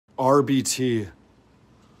RBT.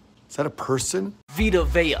 Is that a person? Vita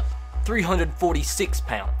Vea, 346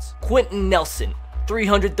 pounds. Quentin Nelson,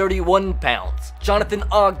 331 pounds. Jonathan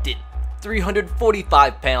Ogden,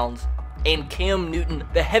 345 pounds. And Cam Newton,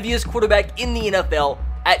 the heaviest quarterback in the NFL,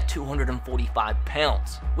 at 245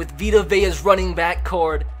 pounds. With Vita Vea's running back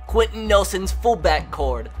card, Quentin Nelson's fullback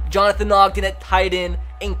card, Jonathan Ogden at tight end,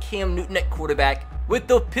 and Cam Newton at quarterback. With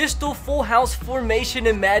the pistol full house formation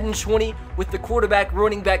in Madden 20, with the quarterback,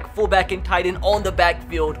 running back, fullback, and tight end on the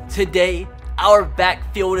backfield, today, our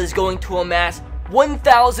backfield is going to amass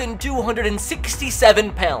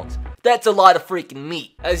 1,267 pounds. That's a lot of freaking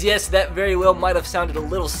meat. As yes, that very well might have sounded a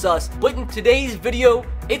little sus, but in today's video,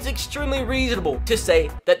 it's extremely reasonable to say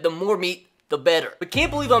that the more meat, the better. I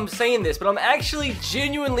can't believe I'm saying this, but I'm actually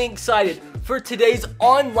genuinely excited for today's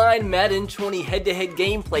online Madden 20 head-to-head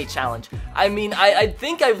gameplay challenge. I mean, I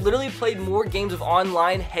think I've literally played more games of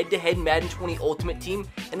online head-to-head Madden 20 Ultimate Team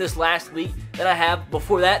in this last week than I have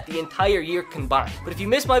before that the entire year combined. But if you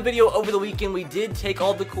missed my video over the weekend, we did take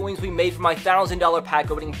all the coins we made from my $1,000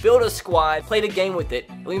 pack opening, build a squad, played a game with it,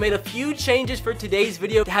 and we made a few changes for today's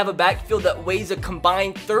video to have a backfield that weighs a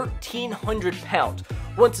combined 1,300 pounds.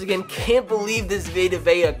 Once again, can't believe this Vita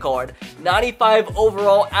Vea card. 95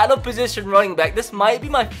 overall, out of position running back. This might be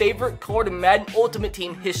my favorite card in Madden Ultimate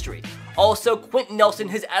Team history. Also, Quentin Nelson,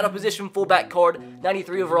 his out-of-position fullback card,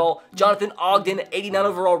 93 overall. Jonathan Ogden, 89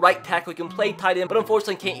 overall right tackle. He can play tight end, but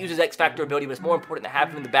unfortunately can't use his X-Factor ability, but it's more important to have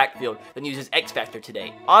him in the backfield than use his X-Factor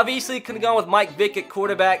today. Obviously, could have gone with Mike Vick at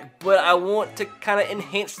quarterback, but I want to kind of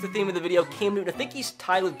enhance the theme of the video. Cam Newton, I think he's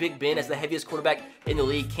tied with Big Ben as the heaviest quarterback in the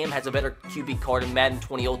league. Cam has a better QB card in Madden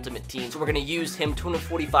 20 Ultimate Team, so we're going to use him,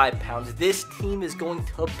 245 pounds. This team is going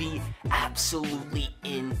to be absolutely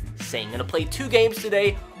insane. Going to play 2 games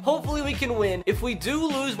today. Hopefully we can win. If we do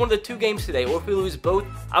lose one of the 2 games today, or if we lose both,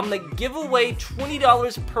 I'm going to give away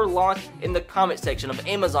 $20 per launch in the comment section of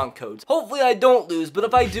Amazon codes. Hopefully I don't lose, but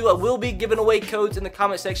if I do, I will be giving away codes in the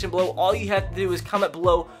comment section below. All you have to do is comment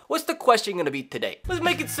below, what's the question going to be today? Let's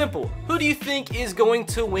make it simple. Who do you think is going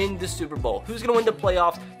to win the Super Bowl? Who's going to win the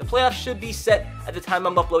playoffs? The playoffs should be set at the time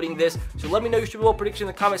I'm uploading this, so let me know your Super Bowl prediction in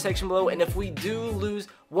the comment section below, and if we do lose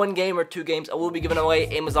 1 game or 2 games, I will be giving away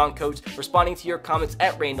Amazon codes, responding to your comments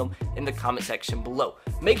at random in the comment section below.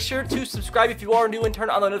 Make sure to subscribe if you are new and turn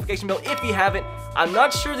on the notification bell if you haven't. I'm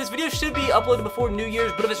not sure, this video should be uploaded before New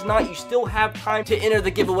Year's, but if it's not, you still have time to enter the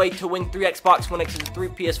giveaway to win 3 Xbox One X's and 3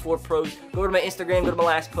 PS4 Pros. Go to my Instagram, go to my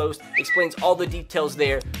last post, explains all the details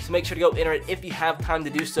there, so make sure to go enter it if you have time to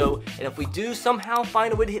do so. And if we do somehow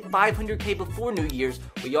find a way to hit 500k before New Year's,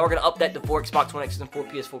 we are going to up that to 4 Xbox One X's and 4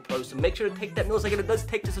 PS4 Pros, so make sure to take that millisecond it does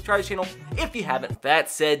take to subscribe to the channel if you haven't. That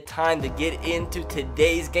said, time to get into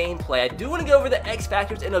today's gameplay. I do want to go over the X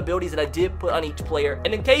factors and abilities that I did put on each player,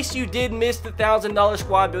 and in case you did miss the $1,000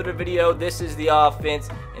 squad builder video, this is the offense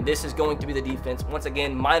and this is going to be the defense. Once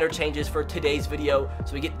again, minor changes for today's video,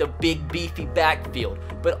 so we get the big beefy backfield.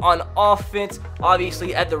 But on offense,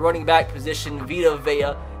 obviously at the running back position, Vita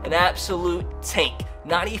Vea, an absolute tank.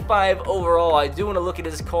 95 overall. I do want to look at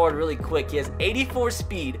his card really quick. He has 84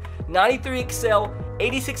 speed, 93 excel,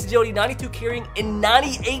 86 agility, 92 carrying, and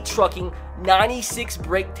 98 trucking, 96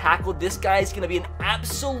 break tackle. This guy is going to be an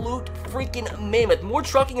absolute freaking mammoth. More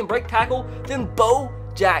trucking and break tackle than Bo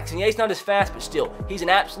Jackson. Yeah, he's not as fast, but still, he's an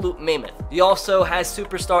absolute mammoth. He also has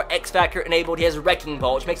Superstar X Factor enabled. He has Wrecking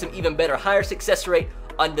Ball, which makes him even better. Higher success rate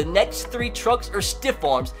on the next 3 trucks or stiff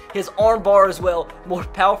arms. His arm bar as well, more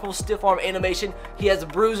powerful stiff arm animation. He has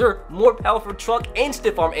Bruiser, more powerful truck and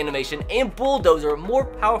stiff arm animation, and Bulldozer, more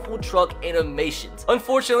powerful truck animations.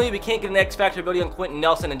 Unfortunately, we can't get an X Factor ability on Quentin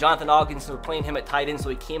Nelson and Jonathan Ogden, so we're playing him at tight end, so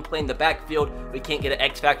he can play in the backfield. We can't get an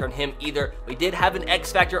X Factor on him either. We did have an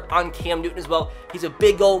X Factor on Cam Newton as well. He's a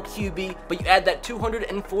big old QB, but you add that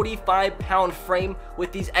 245-pound frame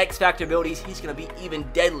with these X Factor abilities, he's going to be even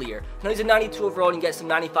deadlier. Now he's a 92 overall, and you get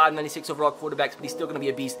some 95, 96 overall quarterbacks, but he's still going to be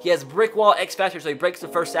a beast. He has Brick Wall X Factor, so he breaks the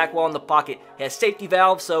first sack wall in the pocket. He has Safety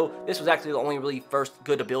Valve, so this was actually the only really first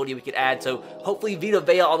good ability we could add. So hopefully Vita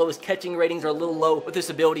Vea, although his catching ratings are a little low with this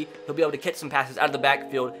ability, he'll be able to catch some passes out of the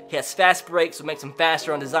backfield. He has Fast Break, so it makes him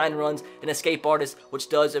faster on design runs, and Escape Artist, which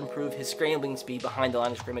does improve his scrambling speed behind the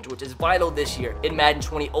line of scrimmage, which is vital this year in Madden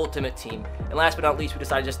 20 Ultimate Team. And last but not least, we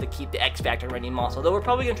decided just to keep the X Factor and Randy Moss, although we're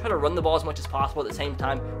probably going to try to run the ball as much as possible at the same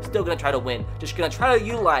time. Still going to try to win. Just going to try to to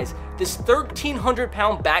utilize this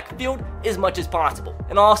 1,300-pound backfield as much as possible.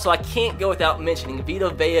 And also, I can't go without mentioning Vita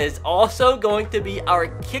Vea is also going to be our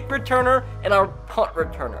kick returner and our punt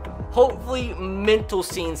returner. Hopefully, mental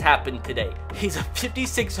scenes happen today. He's a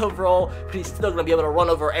 56 overall, but he's still going to be able to run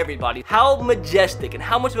over everybody. How majestic and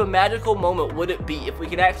how much of a magical moment would it be if we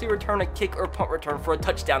could actually return a kick or punt return for a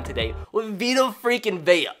touchdown today with Vita freaking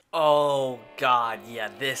Vea? Oh god, yeah,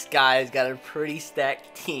 this guy's got a pretty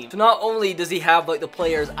stacked team. So not only does he have like the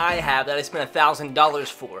players I have that I spent $1,000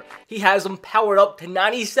 for, he has them powered up to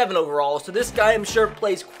 97 overall, so this guy I'm sure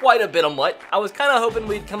plays quite a bit of MUT. I was kind of hoping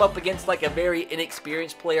we'd come up against like a very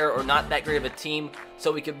inexperienced player or not that great of a team,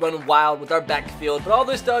 so we could run wild with our backfield, but all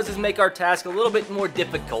this does is make our task a little bit more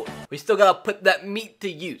difficult. We still gotta put that meat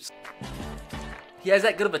to use. He has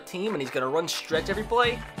that good of a team and he's gonna run stretch every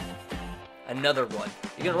play. Another run.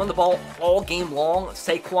 You're going to run the ball all game long.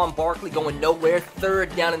 Saquon Barkley going nowhere.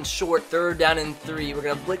 3rd down and short. 3rd down and 3. We're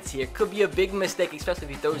going to blitz here. Could be a big mistake, especially if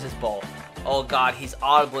he throws this ball. Oh, God. He's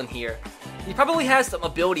audible in here. He probably has some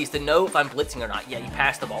abilities to know if I'm blitzing or not. Yeah, he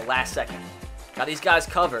passed the ball last second. Got these guys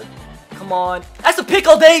covered. Come on. That's a pick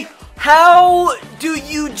all day. How do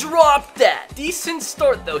you drop that? Decent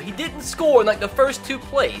start, though. He didn't score in, like, the first 2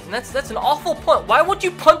 plays. And that's an awful punt. Why won't you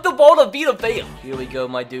punt the ball to Vita Vea? Here we go,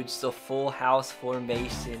 my dudes. It's a full house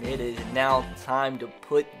formation. It is now time to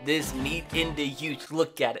put this meat into use.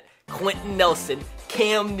 Look at it. Quentin Nelson,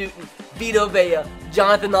 Cam Newton, Vita Vea,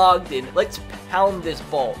 Jonathan Ogden. Let's pound this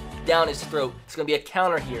ball down his throat. It's going to be a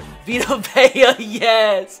counter here. Vita Vea,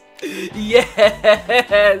 yes!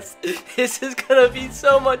 Yes! This is gonna be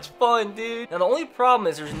so much fun, dude. Now, the only problem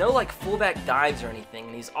is there's no, like, fullback dives or anything,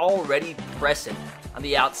 and he's already pressing on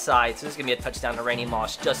the outside, so this is gonna be a touchdown to Randy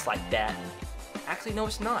Moss just like that. Actually, no,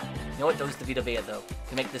 it's not. You know what? Those to Vita Vea, though,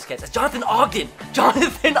 to make this catch. That's Jonathan Ogden!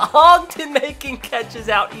 Jonathan Ogden making catches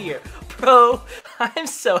out here. Bro, I'm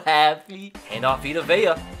so happy. Hand off Vita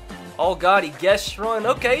Vea. Oh god, he guessed run.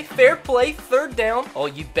 Okay, fair play, 3rd down. Oh,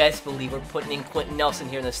 you best believe we're putting in Quentin Nelson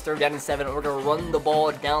here in this 3rd down and 7, and we're going to run the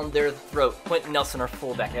ball down their throat. Quentin Nelson, our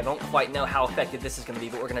fullback. I don't quite know how effective this is going to be,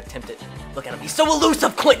 but we're going to attempt it. Look at him. He's so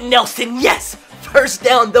elusive, Quentin Nelson. Yes! 1st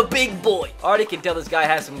down, the big boy. Already can tell this guy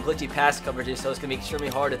has some glitchy pass coverages, so it's going to be extremely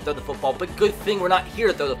hard to throw the football, but good thing we're not here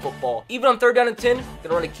to throw the football. Even on 3rd down and 10, going to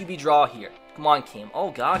run a QB draw here. Come on, Cam.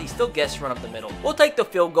 Oh, God, he still guessed run up the middle. We'll take the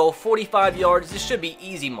field goal, 45 yards. This should be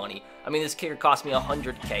easy money. I mean, this kicker cost me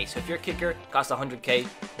 100K, so if your kicker costs 100K,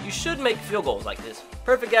 you should make field goals like this.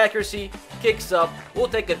 Perfect accuracy, kicks up. We'll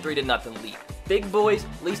take a 3-0 lead. Big boys,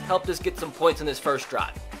 at least helped us get some points in this first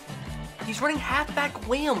drive. He's running halfback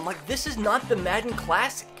wham. Like, this is not the Madden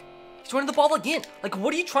Classic. He's running the ball again. Like,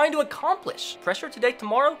 what are you trying to accomplish? Pressure today,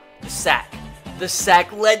 tomorrow? The sack. The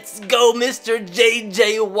sack. Let's go, Mr.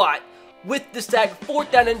 J.J. Watt. With the sack,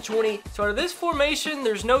 4th down and 20. So out of this formation,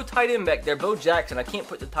 there's no tight end back there. Bo Jackson, I can't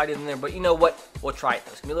put the tight end in there, but you know what? We'll try it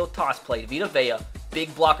though. It's gonna be a little toss play. Vita Vea, big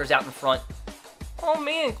blockers out in front. Oh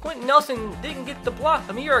man, Quentin Nelson didn't get the block.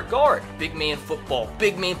 I mean, you're a guard. Big man football,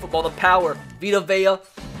 the power. Vita Vea.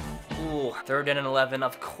 Ooh, 3rd down and 11.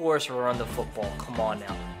 Of course we're on the football. Come on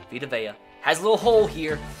now. Vita Vea has a little hole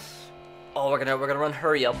here. Oh, we're gonna run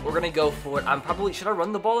hurry up. We're gonna go for it. Should I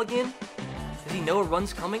run the ball again? Does he know a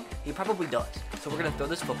run's coming? He probably does. So we're going to throw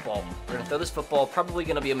this football. Probably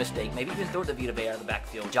going to be a mistake. Maybe even throw it to Vita Vea out of the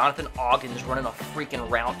backfield. Jonathan Ogden is running a freaking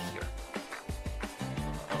route here.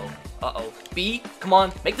 Uh-oh. B, come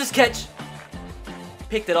on. Make this catch.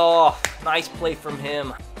 Picked it off. Nice play from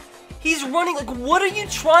him. He's running. Like, what are you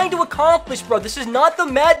trying to accomplish, bro? This is not the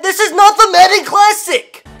Madden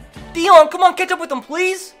Classic. Dion, come on. Catch up with him,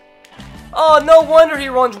 please. Oh, no wonder he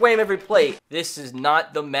runs wham every play. This is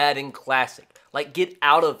not the Madden Classic. Like, get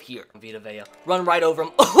out of here, Vita Vea. Run right over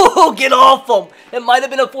him. Oh, get off him. It might have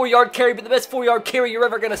been a 4-yard carry, but the best 4-yard carry you're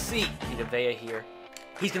ever going to see. Vita Vea here.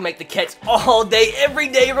 He's going to make the catch all day, every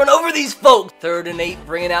day. Run over these folks. 3rd and 8,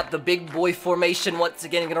 bringing out the big boy formation once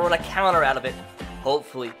again. Going to run a counter out of it.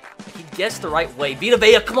 Hopefully. He guessed the right way. Vita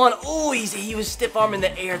Vea, come on. Oh, he was stiff arm in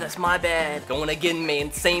the air. That's my bad. Going again, man.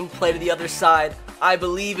 Same play to the other side. I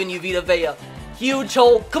believe in you, Vita Vea. Huge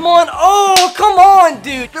hole. Come on. Oh, come on,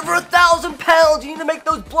 dude. You're over 1,000 pounds. You need to make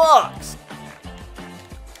those blocks.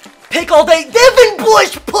 Pick all day. Devin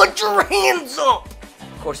Bush, put your hands up.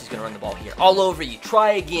 Of course he's going to run the ball here. All over you.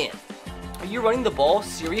 Try again. Are you running the ball?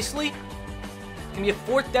 Seriously? It's going to be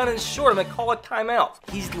a 4th down and short. I'm going to call a timeout.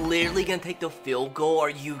 He's literally going to take the field goal. Are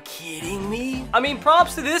you kidding me? I mean,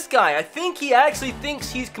 props to this guy. I think he actually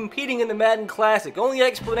thinks he's competing in the Madden Classic. Only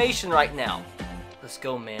explanation right now. Let's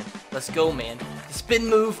go, man. Let's go, man. The spin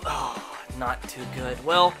move. Oh, not too good.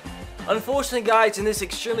 Well, Unfortunately, guys, in this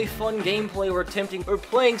extremely fun gameplay we're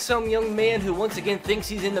playing some young man who once again thinks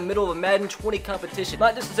he's in the middle of a Madden 20 competition.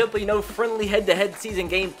 Not just simply, friendly head-to-head season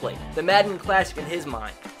gameplay. The Madden Classic in his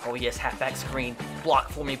mind. Oh yes, halfback screen. Block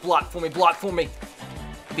for me, block for me, block for me.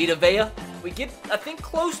 Vita Vea. We get, I think,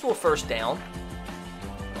 close to a first down.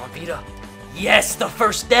 Come on, Vita. Yes, the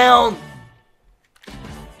first down!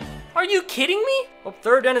 Are you kidding me? Well,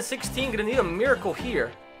 3rd down and 16, gonna need a miracle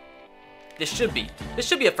here. This should be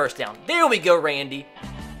a first down. There we go, Randy.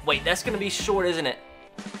 Wait, that's gonna be short, isn't it?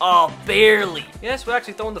 Oh, barely. Yes, we're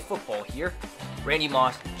actually throwing the football here. Randy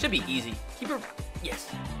Moss, should be easy. Keeper, yes.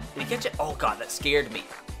 Did he catch it? Oh God, that scared me.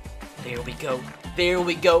 There we go, there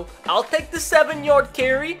we go. I'll take the 7-yard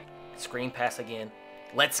carry. Screen pass again.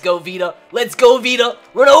 Let's go, Vita. Let's go, Vita.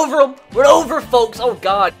 Run over him. Run over, folks. Oh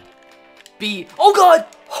God. Oh God.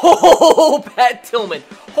 Oh, Pat Tillman.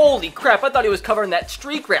 Holy crap, I thought he was covering that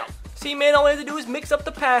streak route. See, man, all I have to do is mix up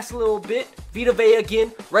the pass a little bit. Vita Vea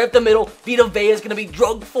again, right up the middle. Vita Vea is going to be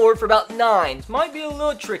drugged forward for about 9. This might be a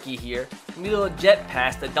little tricky here. Maybe a little jet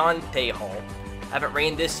pass to Dante Hall. I haven't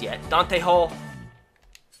ran this yet. Dante Hall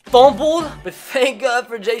fumbled, but thank God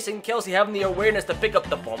for Jason Kelsey having the awareness to pick up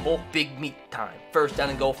the fumble. Big meat time. First down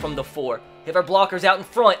and goal from the 4. Have our blockers out in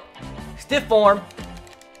front. Stiff arm.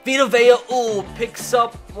 Vita Vea, ooh, picks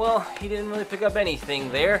up, well, he didn't really pick up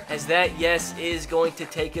anything there, as that, yes, is going to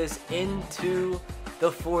take us into the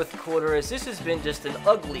 4th quarter, as this has been just an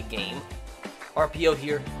ugly game. RPO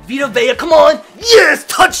here. Vita Vea, come on! Yes,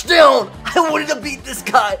 touchdown! I wanted to beat this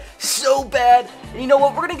guy so bad. And you know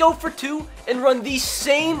what? We're going to go for 2 and run the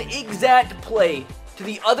same exact play to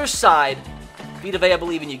the other side. Vita Vea, I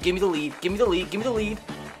believe in you. Give me the lead. Give me the lead. Give me the lead.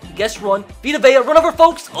 Guess run. Vita Vea, run over,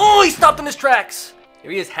 folks. Oh, he stopped in his tracks. Here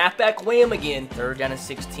he is, halfback wham again. 3rd down and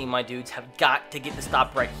 16, my dudes have got to get the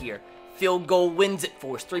stop right here. Field goal wins it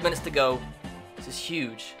for us. 3 minutes to go. This is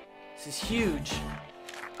huge. This is huge.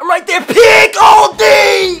 I'm right there. Pick all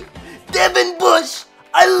day! Devin Bush,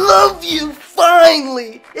 I love you,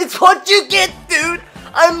 finally. It's what you get, dude.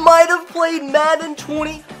 I might have played Madden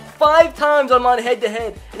 20 5 times on my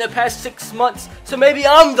head-to-head in the past 6 months, so maybe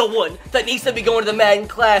I'm the one that needs to be going to the Madden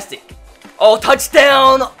Classic. Oh,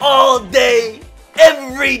 touchdown all day.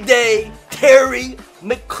 Every day, Terry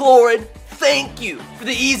McLaurin, thank you for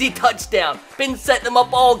the easy touchdown. Been setting them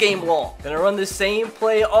up all game long. Gonna run the same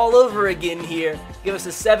play all over again here. Give us a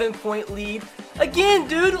 7-point lead. Again,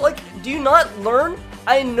 dude, do you not learn?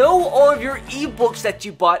 I know all of your ebooks that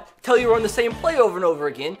you bought tell you to run the same play over and over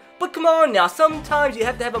again, but come on now, sometimes you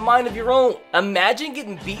have to have a mind of your own. Imagine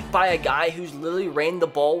getting beat by a guy who's literally ran the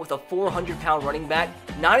ball with a 400-pound running back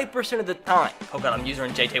 90% of the time. Oh God, I'm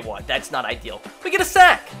using JJ Watt. That's not ideal. We get a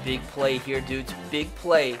sack. Big play here, dudes. Big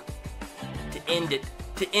play to end it,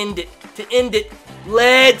 to end it, to end it.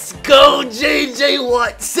 Let's go, JJ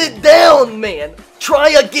Watt. Sit down, man. Try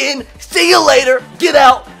again. See you later. Get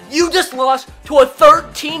out. You just lost to a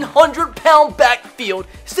 1,300-pound backfield.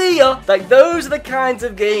 See ya. Those are the kinds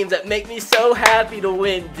of games that make me so happy to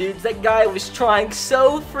win, dudes. That guy was trying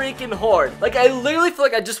so freaking hard. I literally feel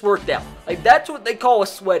like I just worked out. That's what they call a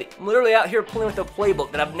sweaty. I'm literally out here playing with a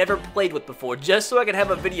playbook that I've never played with before, just so I could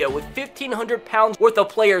have a video with 1,500 pounds worth of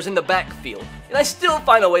players in the backfield. And I still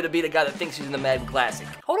find a way to beat a guy that thinks he's in the Madden Classic.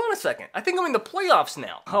 Hold on a second. I think I'm in the playoffs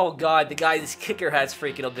now. Oh God, the guy's kicker has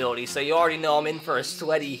freaking ability, so you already know I'm in for a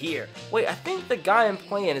sweaty here. Wait, I think the guy I'm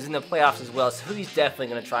playing is in the playoffs as well, so he's definitely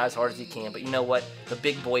going to try as hard as he can. But you know what? The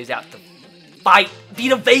big boy's out to fight.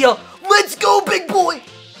 Vita Vea. Let's go, big boy.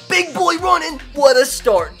 Big boy running. What a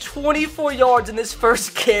start. 24 yards in this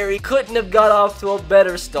first carry. Couldn't have got off to a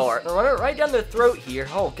better start. Run it right down their throat here.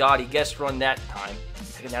 Oh God, he guessed run that time.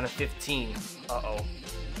 Taking down to 15. Uh-oh.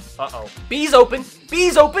 Uh-oh. B's open.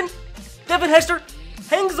 B's open. Devin Hester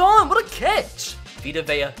hangs on. What a catch. Vita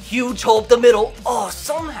Vea, huge hole up the middle. Oh,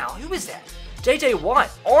 somehow, who is that? JJ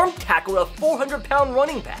Watt, arm tackle with a 400-pound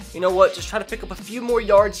running back. You know what, just try to pick up a few more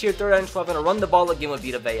yards here, 3rd and 12. I'm gonna run the ball again with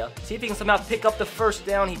Vita Vea. See if he can somehow pick up the first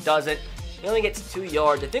down. He doesn't. He only gets 2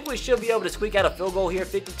 yards. I think we should be able to squeak out a field goal here,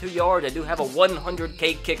 52 yards. I do have a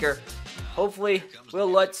 100K kicker. Hopefully, Will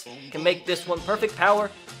Lutz can make this one. Perfect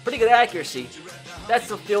power, pretty good accuracy. That's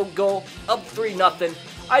the field goal, up 3-0.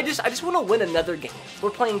 I just want to win another game. We're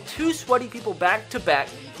playing 2 sweaty people back to back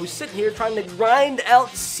who sit here trying to grind out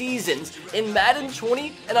seasons in Madden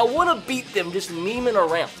 20, and I want to beat them just memeing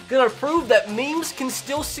around. Gonna prove that memes can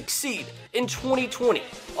still succeed in 2020.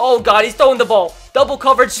 Oh God, he's throwing the ball. Double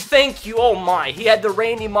coverage, thank you. Oh my, he had the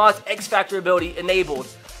Randy Moss X Factor ability enabled.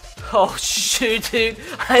 Oh shoot, dude,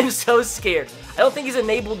 I'm so scared. I don't think he's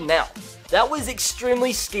enabled now. That was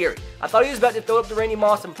extremely scary. I thought he was about to throw up the Randy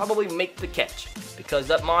Moss and probably make the catch, because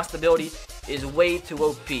that Moss ability is way too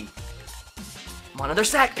OP. Come on, another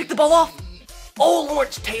sack. Pick the ball off. Oh,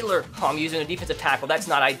 Lawrence Taylor. Oh, I'm using a defensive tackle. That's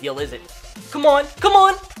not ideal, is it? Come on. Come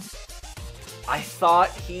on. I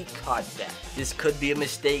thought he caught that. This could be a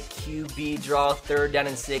mistake. QB draw, 3rd down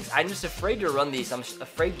and 6. I'm just afraid to run these. I'm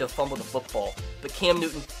afraid to fumble the football. But Cam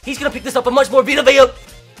Newton, he's going to pick this up and much more. Vita Vea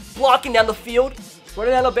blocking down the field.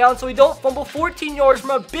 Running out of bounds so we don't fumble. 14 yards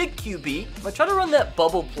from a big QB. I'm going to try to run that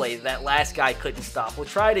bubble play that last guy couldn't stop. We'll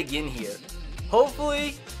try it again here.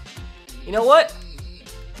 Hopefully. You know what?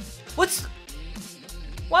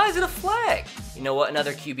 Why is it a flag? You know what?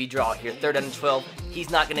 Another QB draw here. 3rd down and 12. He's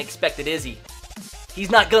not going to expect it, is he? He's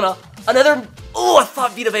not gonna. Another. Oh, I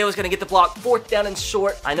thought Vita Vea was gonna get the block. 4th down and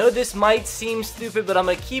short. I know this might seem stupid, but I'm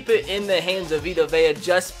gonna keep it in the hands of Vita Vea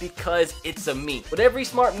just because it's a me. What every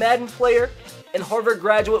smart Madden player and Harvard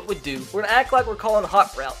graduate would do. We're gonna act like we're calling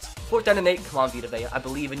hot routes. 4th down and 8. Come on, Vita Vea. I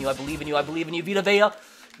believe in you. I believe in you. I believe in you, Vita Vea.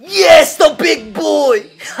 Yes, the big boy.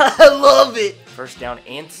 I love it. 1st down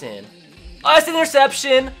and 10. Oh, that's an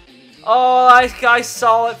interception. Oh, I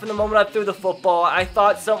saw it from the moment I threw the football. I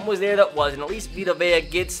thought something was there that wasn't. At least Vita Vea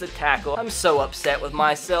gets the tackle. I'm so upset with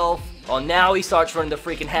myself. Oh, now he starts running the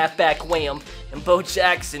freaking halfback wham. And Bo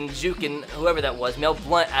Jackson juking whoever that was, Mel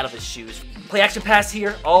Blount, out of his shoes. Play action pass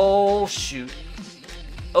here. Oh, shoot.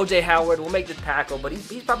 O.J. Howard will make the tackle, but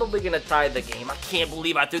he's probably going to tie the game. I can't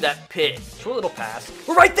believe I threw that pick. Short little pass.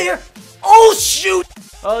 We're right there. Oh, shoot.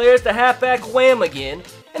 Oh, there's the halfback wham again.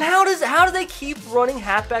 And how do they keep running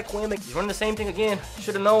halfback wham? He's running the same thing again.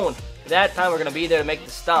 Should have known. That time we're going to be there to make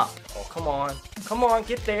the stop. Oh, come on. Come on,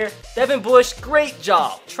 get there. Devin Bush, great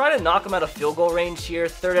job. Try to knock him out of field goal range here.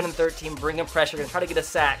 3rd down and 13, bring him pressure. Going to try to get a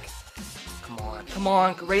sack. Come on, come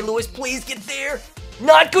on. Ray Lewis, please get there.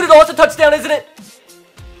 Not good at all. It's a touchdown, isn't it?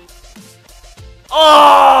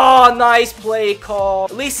 Oh, nice play call.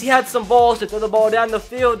 At least he had some balls to throw the ball down the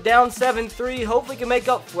field. Down 7-3. Hopefully can make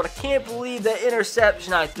up for it. I can't believe the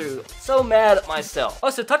interception I threw. So mad at myself. Oh,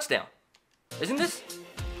 it's a touchdown. Isn't this?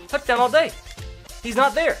 Touchdown all day. He's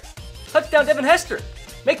not there. Touchdown, Devin Hester.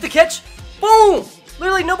 Make the catch. Boom.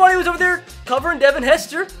 Literally nobody was over there covering Devin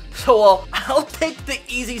Hester. So I'll take the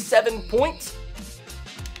easy 7 points.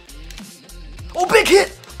 Oh, big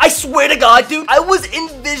hit. I swear to God, dude, I was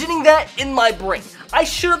envisioning that in my brain. I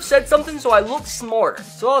should have said something so I looked smarter.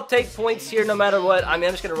 So I'll take points here no matter what. I mean,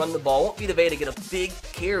 I'm just going to run the ball. Won't be the way to get a big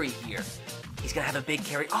carry here. He's going to have a big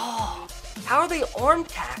carry. Oh, how are they arm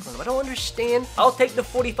tackling him? I don't understand. I'll take the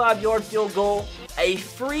 45-yard field goal. A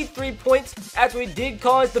free 3 points after we did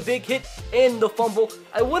cause the big hit and the fumble.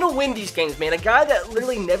 I want to win these games, man. A guy that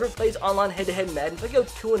literally never plays online head-to-head Madden. If I go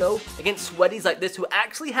 2-0 against sweaties like this who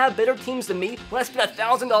actually have better teams than me, when I spend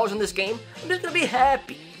 $1,000 on this game, I'm just going to be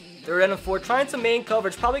happy. 3rd down and 4. Trying some man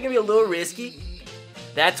coverage. Probably going to be a little risky.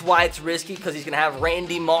 That's why it's risky, because he's going to have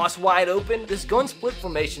Randy Moss wide open. This gun split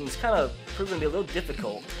formation is kind of proven to be a little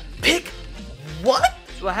difficult. Pick? What?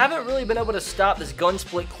 So I haven't really been able to stop this gun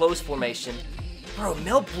split close formation. Bro,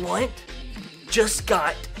 Mel Blount just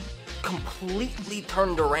got completely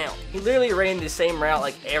turned around. He literally ran the same route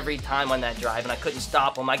like every time on that drive, and I couldn't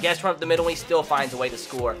stop him. I guess run up the middle, and he still finds a way to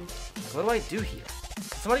score. What do I do here? Can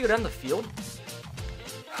somebody go down the field?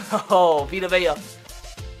 Oh, Vita Vea.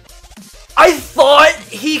 I thought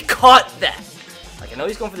he caught that. Like, I know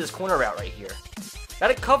he's going for this corner route right here.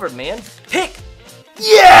 Got it covered, man. Pick.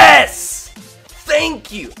 Yes!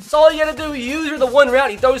 Thank you. That's all you gotta do. Use the one route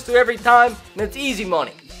he throws through every time, and it's easy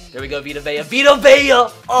money. There we go, Vita Vea. Vita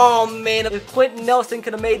Vea! Oh, man. If Quentin Nelson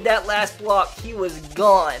could have made that last block, he was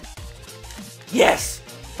gone. Yes!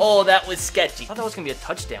 Oh, that was sketchy. I thought that was gonna be a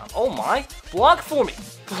touchdown. Oh, my. Block for me.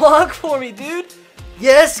 Block for me, dude.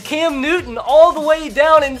 Yes, Cam Newton all the way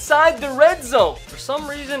down inside the red zone. For some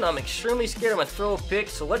reason, I'm extremely scared I'm gonna throw a pick,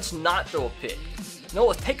 so let's not throw a pick. No,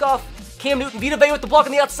 let's take off Cam Newton. Vita Vea with the block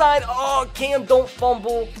on the outside. Oh, Cam, don't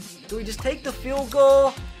fumble. Do we just take the field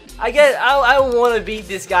goal? I guess I want to beat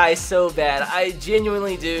this guy so bad. I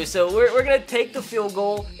genuinely do. So we're going to take the field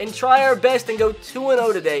goal and try our best and go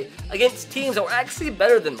 2-0 today against teams that were actually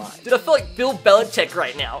better than mine. Dude, I feel like Bill Belichick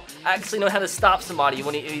right now. I actually know how to stop somebody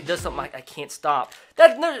when he does something I can't stop.